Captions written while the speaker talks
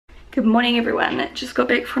Good morning everyone, just got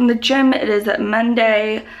back from the gym. It is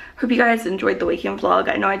Monday. Hope you guys enjoyed the weekend vlog.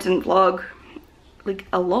 I know I didn't vlog like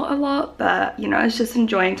a lot, but you know, I was just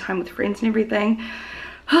enjoying time with friends and everything.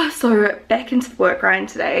 So back into the work grind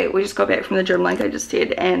today. We just got back from the gym like I just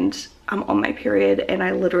said, and I'm on my period and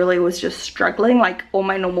I literally was just struggling. Like all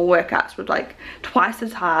my normal workouts were like twice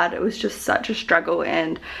as hard. It was just such a struggle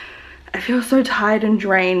and I feel so tired and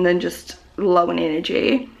drained and just low in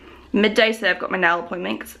energy. Midday today I've got my nail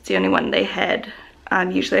appointment because it's the only one they had.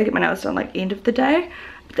 Usually I get my nails done like end of the day,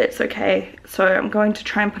 but that's okay. So I'm going to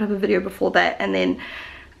try and put up a video before that, and then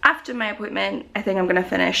after my appointment I think I'm going to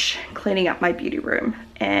finish cleaning up my beauty room,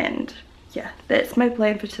 and yeah, that's my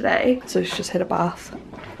plan for today. So she's just had a bath.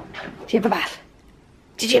 Did you have a bath?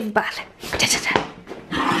 Did you have a bath?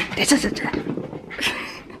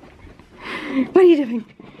 What are you doing?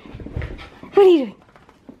 What are you doing?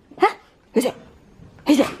 Huh? Who's it?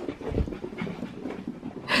 Who's it?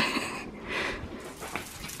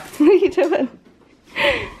 What are you doing?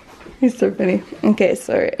 He's so funny. Okay,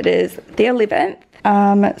 so it is the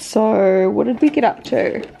 11th. So what did we get up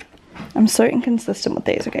to? I'm so inconsistent with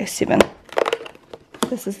these. Okay, 7.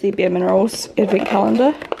 This is the Bare Minerals advent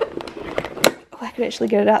calendar. Oh, I could actually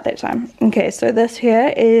get it out that time. Okay, so this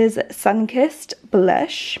here is Sun-Kissed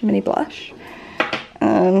Blush, mini blush.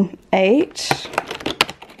 8.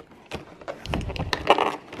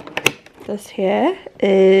 This here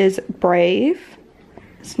is Brave.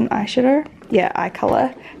 It's an eyeshadow. Yeah, eye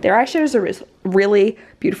color. Their eyeshadows are really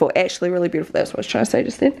beautiful. Actually, really beautiful. That's what I was trying to say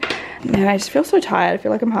just then. Man, I just feel so tired. I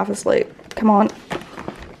feel like I'm half asleep. Come on.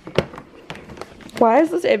 Why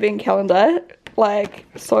is this advent calendar like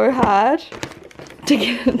so hard to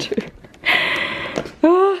get into?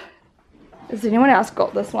 Has anyone else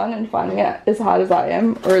got this one and finding it as hard as I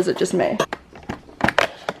am, or is it just me?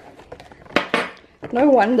 No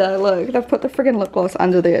wonder, look, they've put the friggin' lip gloss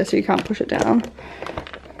under there so you can't push it down.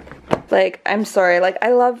 Like, I'm sorry, like,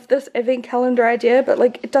 I love this advent calendar idea, but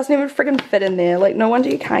like, it doesn't even friggin' fit in there. Like, no wonder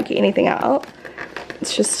you can't get anything out.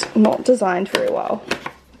 It's just not designed very well.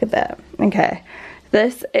 Look at that. Okay.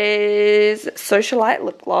 This is Socialite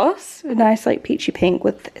lip gloss. A nice, like, peachy pink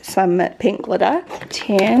with some pink glitter.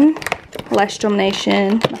 10. Lash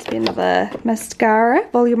Domination. Must be another mascara.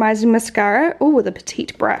 Volumizing mascara. Oh, with a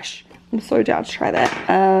petite brush. I'm so down to try that.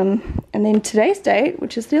 And then today's date,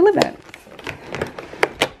 which is the 11th.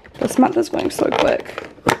 This month is going so quick.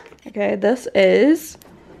 Okay, this is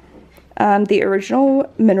the original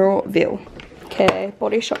Mineral Veil. Okay,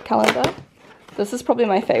 Body Shop calendar. This is probably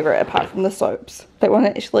my favorite apart from the soaps. That one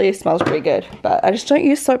actually smells pretty good, but I just don't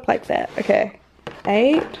use soap like that. Okay,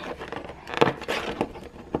 8.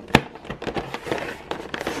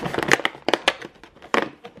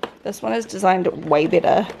 This one is designed way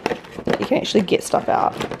better. You can actually get stuff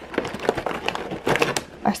out.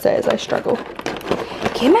 I say as I struggle.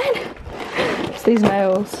 Come on. It's these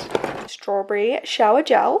nails. Strawberry shower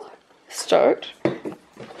gel. Stoked.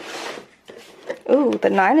 Ooh, the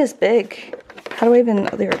 9 is big. How do I even...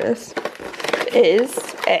 Oh, there it is. It is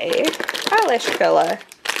a eyelash curler.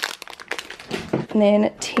 And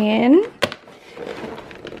then 10.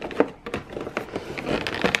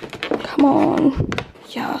 Come on.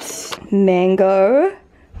 Yes. Mango.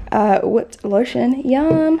 Whipped lotion.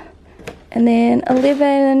 Yum. And then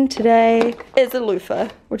 11 today is a loofah,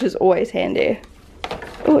 which is always handy.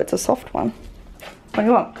 Oh, it's a soft one. What do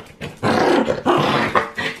you want?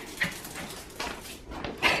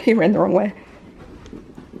 He ran the wrong way.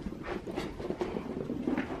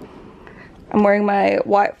 I'm wearing my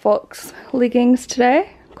White Fox leggings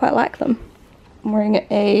today. Quite like them. I'm wearing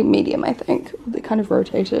a medium, I think. They're kind of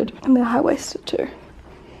rotated. And they're high-waisted too.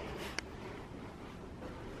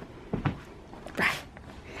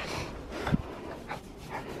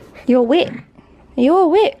 You're wet. You're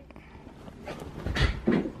wet.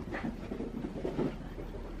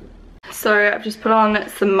 So I've just put on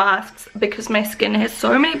some masks because my skin has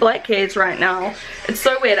so many blackheads right now. It's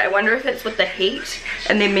so weird. I wonder if it's with the heat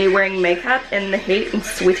and then me wearing makeup in the heat and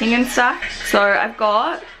sweating and stuff. So I've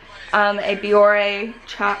got a Pore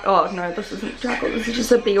charcoal. Oh no, this isn't charcoal. This is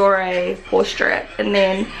just a Pore pore strip. And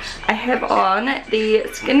then I have on the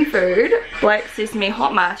Skin Food Black Sesame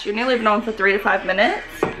Hot Mask. You only leave it on for 3 to 5 minutes.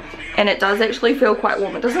 And it does actually feel quite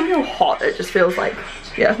warm. It doesn't feel hot, it just feels like,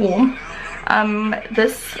 yeah, warm.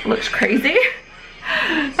 This looks crazy.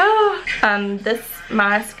 This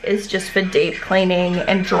mask is just for deep cleaning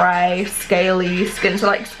and dry, scaly skin, so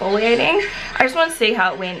like exfoliating. I just want to see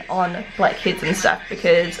how it went on blackheads and stuff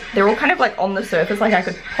because they're all kind of like on the surface, like I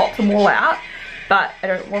could pop them all out, but I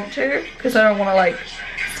don't want to because I don't want to like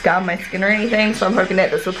scar my skin or anything, so I'm hoping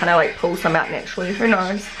that this will kind of like pull some out naturally. Who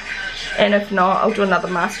knows? and if not, I'll do another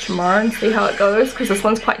mask tomorrow and see how it goes, because this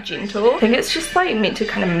one's quite gentle. I think it's just like meant to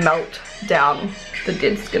kind of melt down the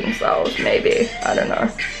dead skin cells, maybe. I don't know.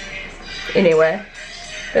 Anyway,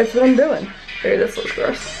 that's what I'm doing. Ooh, this looks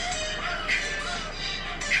gross.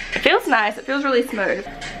 It feels nice, it feels really smooth.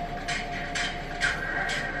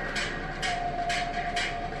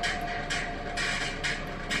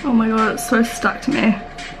 Oh my god, it's so stuck to me.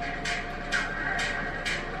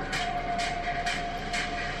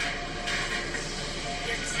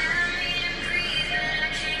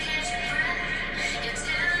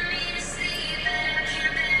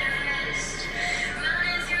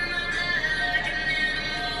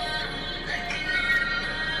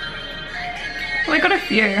 Well, I got a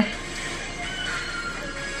few.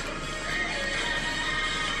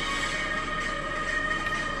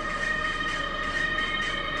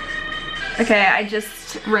 Okay, I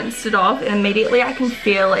just rinsed it off and immediately I can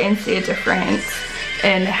feel and see a difference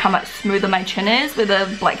in how much smoother my chin is, where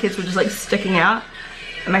the blackheads were just like sticking out.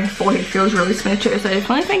 And my forehead feels really smooth too, so I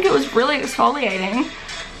definitely think it was really exfoliating.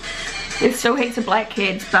 There's still heaps of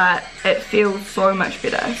blackheads, but it feels so much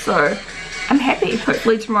better, so I'm happy.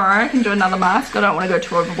 Hopefully tomorrow I can do another mask. I don't want to go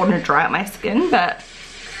too overboard and dry out my skin, but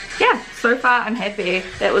yeah, so far I'm happy.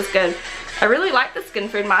 That was good. I really like the skin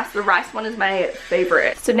food mask. The rice one is my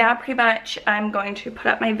favorite. So now pretty much I'm going to put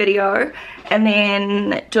up my video and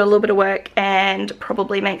then do a little bit of work and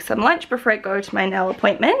probably make some lunch before I go to my nail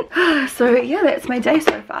appointment. So yeah, that's my day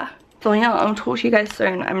so far. So yeah, I'll talk to you guys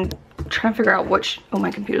soon. I'm trying to figure out which, oh, my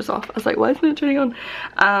computer's off. I was like, why isn't it turning on?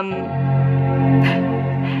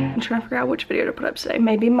 I'm trying to figure out which video to put up today.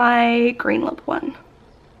 Maybe my green lip one.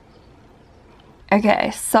 Okay,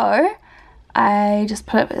 so I just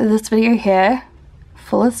put up this video here.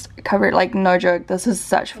 Fullest coverage, like no joke, this is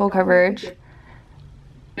such full coverage.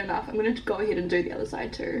 Enough. I'm gonna go ahead and do the other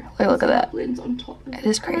side too. Look at that. Lens on top. It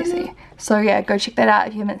is crazy. So yeah, go check that out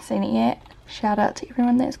if you haven't seen it yet. Shout out to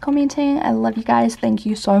everyone that's commenting. I love you guys. Thank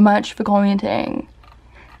you so much for commenting.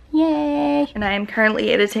 Yay! And I am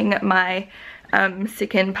currently editing my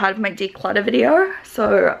second part of my declutter video,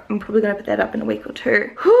 so I'm probably gonna put that up in a week or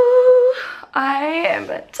two. Whew, I am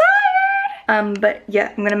tired. But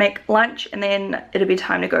yeah, I'm gonna make lunch and then it'll be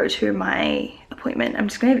time to go to my appointment. I'm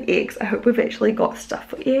just gonna have eggs. I hope we've actually got stuff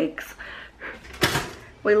for eggs.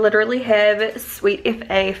 We literally have sweet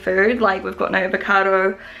FA food, like we've got no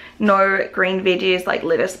avocado, no green veggies like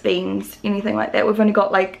lettuce, beans, anything like that. We've only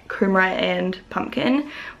got like kumara and pumpkin.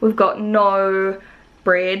 We've got no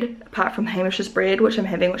bread apart from Hamish's bread, which I'm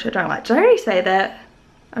having, which I don't like. Did I already say that?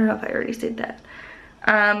 I don't know if I already said that.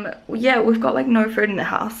 Yeah, we've got like no food in the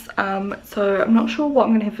house, so I'm not sure what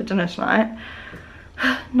I'm gonna have for dinner tonight.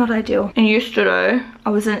 Not ideal. And yesterday I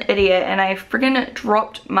was an idiot and I friggin'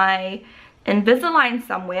 dropped my Invisalign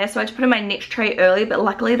somewhere, so I had to put in my next tray early, but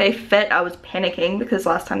luckily they fit. I was panicking because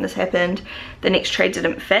last time this happened the next tray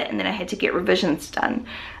didn't fit and then I had to get revisions done.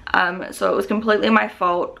 So it was completely my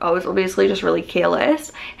fault. I was obviously just really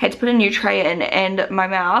careless. Had to put a new tray in, and my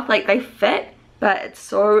mouth, like, they fit but it's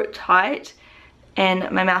so tight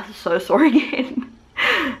and my mouth is so sore again.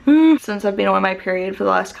 Since I've been on my period for the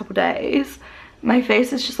last couple days, my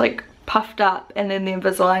face is just like puffed up, and then the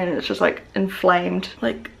Invisalign is just like inflamed.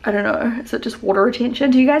 Like, I don't know, is it just water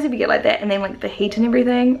retention? Do you guys ever get like that? And then like the heat and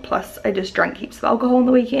everything, plus I just drank heaps of alcohol on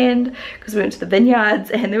the weekend because we went to the vineyards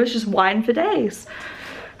and there was just wine for days.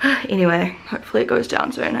 Anyway, hopefully it goes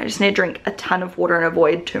down soon. I just need to drink a ton of water and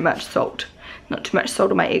avoid too much salt. Not too much salt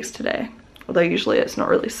on my eggs today, although usually it's not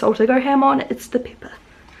really salt I go ham on, it's the pepper.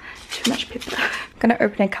 Too much pepper. I'm gonna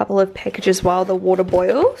open a couple of packages while the water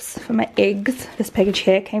boils for my eggs. This package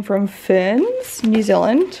here came from Ferns, New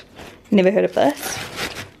Zealand. Never heard of this.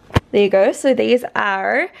 There you go. So these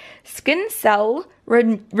are skin cell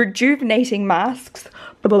rejuvenating masks,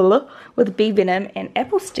 blah, blah, blah, with bee venom and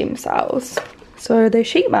apple stem cells. So they're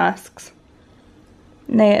sheet masks.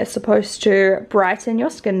 And they are supposed to brighten your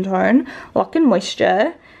skin tone, lock in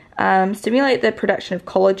moisture, stimulate the production of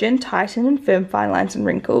collagen, tighten and firm fine lines and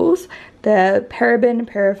wrinkles. They're paraben,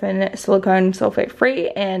 paraffin, silicone, sulfate free,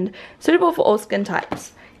 and suitable for all skin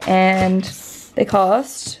types. And they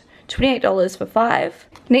cost $28 for 5.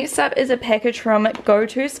 Next up is a package from Go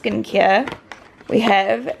To Skincare. We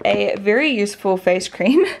have a very useful face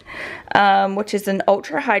cream, which is an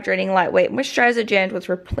ultra hydrating lightweight moisturizer jammed with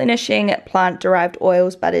replenishing plant-derived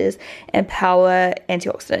oils, butters, and power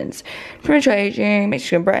antioxidants. Premature aging, makes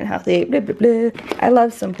skin bright and healthy, blah, blah, blah. I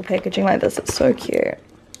love simple packaging like this. It's so cute.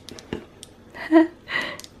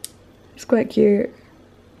 It's quite cute.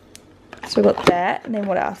 So we got that, and then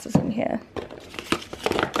what else is in here?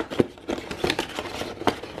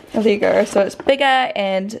 Oh, there you go. So it's bigger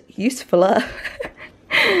and usefuler.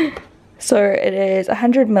 So it is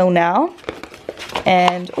 100ml now,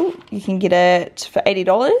 and you can get it for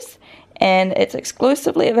 $80, and it's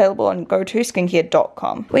exclusively available on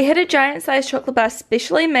gotoskincare.com. We had a giant size chocolate bar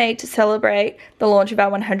specially made to celebrate the launch of our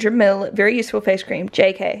 100ml very useful face cream.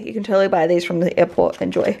 JK, you can totally buy these from the airport.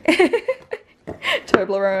 Enjoy.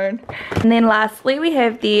 Toblerone. And then lastly we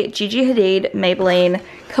have the Gigi Hadid Maybelline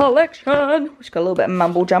collection, which got a little bit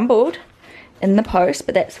mumble jumbled in the post,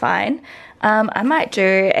 but that's fine. I might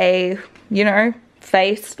do a, you know,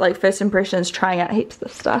 face, like first impressions, trying out heaps of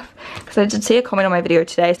this stuff, because I did see a comment on my video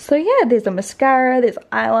today. So yeah, there's a mascara, there's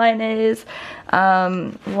eyeliners,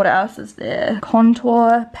 what else is there?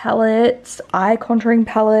 Contour palettes, eye contouring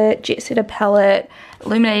palette, jet setter palette,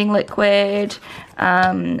 illuminating liquid,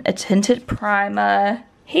 a tinted primer,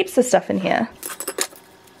 heaps of stuff in here.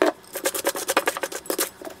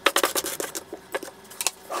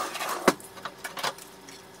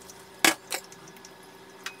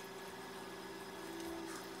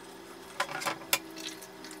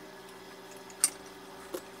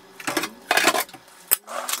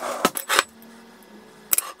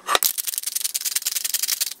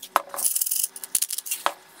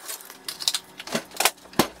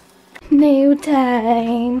 Nail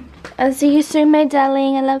time. I'll see you soon, my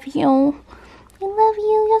darling. I love you. I love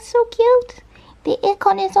you. You're so cute. The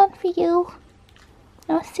aircon is on for you.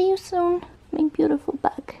 I'll see you soon, my beautiful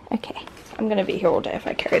bug. Okay. I'm gonna be here all day if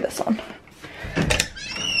I carry this on.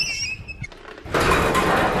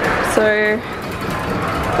 So,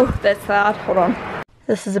 oh, that's loud. Hold on.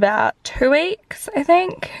 This is about 2 weeks, I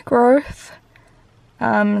think, growth.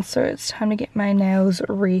 So it's time to get my nails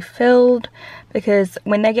refilled, because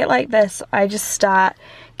when they get like this, I just start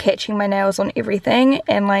catching my nails on everything,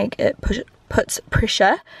 and like it puts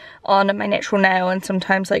pressure on my natural nail, and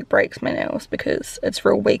sometimes like breaks my nails because it's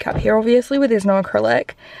real weak up here, obviously, where there's no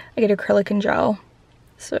acrylic. I get acrylic and gel.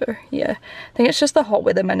 So yeah, I think it's just the hot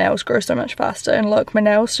weather, my nails grow so much faster. And look, my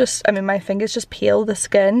nails just, I mean my fingers just peel the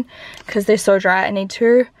skin because they're so dry. I need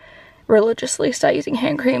to religiously start using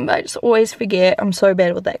hand cream, but I just always forget. I'm so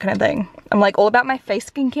bad with that kind of thing. I'm like all about my face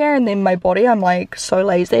skincare, and then my body, I'm like so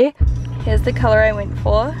lazy. Here's the color I went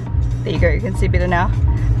for. There you go, you can see better now.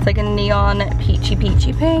 It's like a neon peachy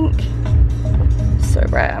pink. So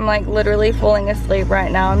bright. I'm like literally falling asleep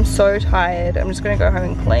right now. I'm so tired. I'm just gonna go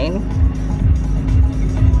home and clean.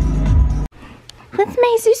 What's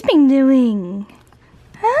my Zeus been doing?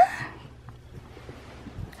 Huh?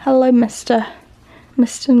 Hello, Mr.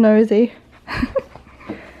 Nosy.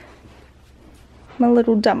 My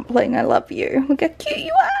little dumpling, I love you. Look how cute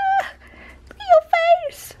you are. Look at your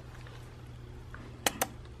face.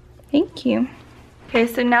 Thank you. Okay,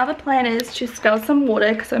 so now the plan is to spill some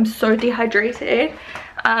water because I'm so dehydrated.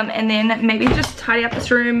 And then maybe just tidy up this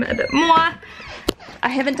room a bit more. I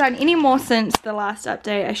haven't done any more since the last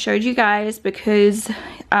update I showed you guys because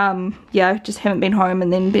yeah, I just haven't been home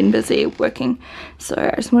and then been busy working. So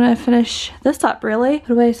I just want to finish this up really.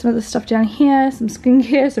 Put away some of the stuff down here, some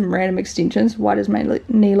skincare, some random extensions. Why does my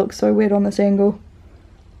knee look so weird on this angle?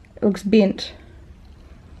 It looks bent.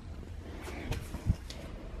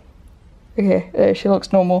 Okay, it actually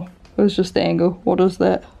looks normal. It was just the angle. What is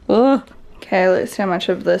that? Ugh. Okay, let's see how much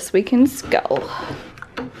of this we can scull.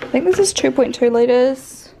 I think this is 2.2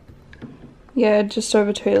 litres. Yeah, just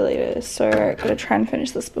over 2 litres. So I gotta try and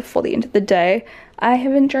finish this before the end of the day. I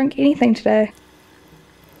haven't drunk anything today.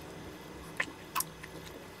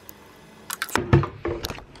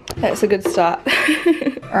 That's a good start.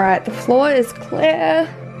 Alright, the floor is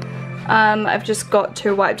clear. I've just got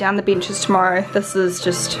to wipe down the benches tomorrow. This is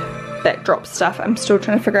just backdrop stuff. I'm still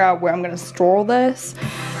trying to figure out where I'm going to store all this.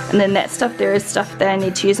 And then that stuff there is stuff that I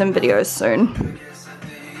need to use in videos soon.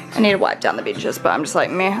 I need to wipe down the benches, but I'm just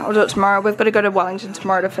like, meh, I'll do it tomorrow. We've got to go to Wellington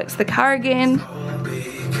tomorrow to fix the car again.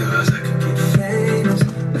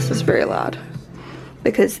 This is very loud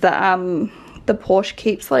because the Porsche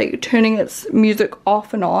keeps like turning its music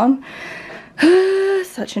off and on.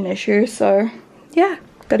 Such an issue. So yeah,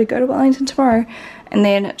 got to go to Wellington tomorrow, and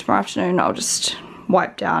then tomorrow afternoon I'll just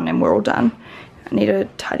wipe down and we're all done. I need to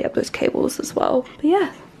tidy up those cables as well, but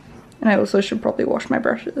yeah. And I also should probably wash my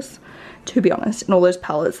brushes, to be honest, and all those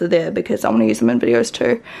palettes are there because I want to use them in videos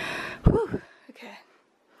too. Whew. Okay,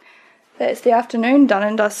 that's the afternoon, done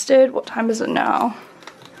and dusted. What time is it now?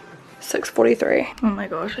 6:43. Oh my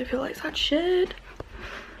gosh, I feel like such shit.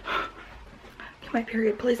 Can my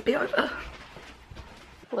period please be over?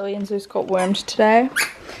 Louie and Zeus got wormed today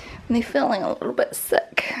and they're feeling a little bit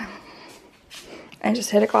sick. I just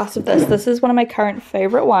had a glass of this. This is one of my current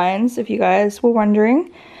favorite wines, if you guys were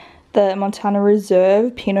wondering. The Montana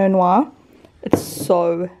Reserve Pinot Noir. It's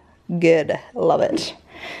so good. Love it.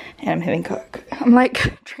 And I'm having Coke. I'm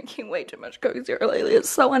like drinking way too much Coke Zero lately. It's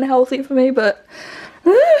so unhealthy for me, but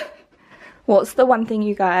what's the one thing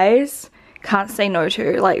you guys can't say no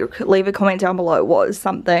to? Like, leave a comment down below. What is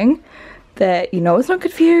something that you know is not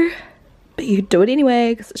good for you, but you do it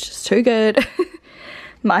anyway because it's just too good?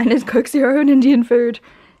 Mine is Coke Zero and Indian food.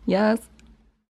 Yes.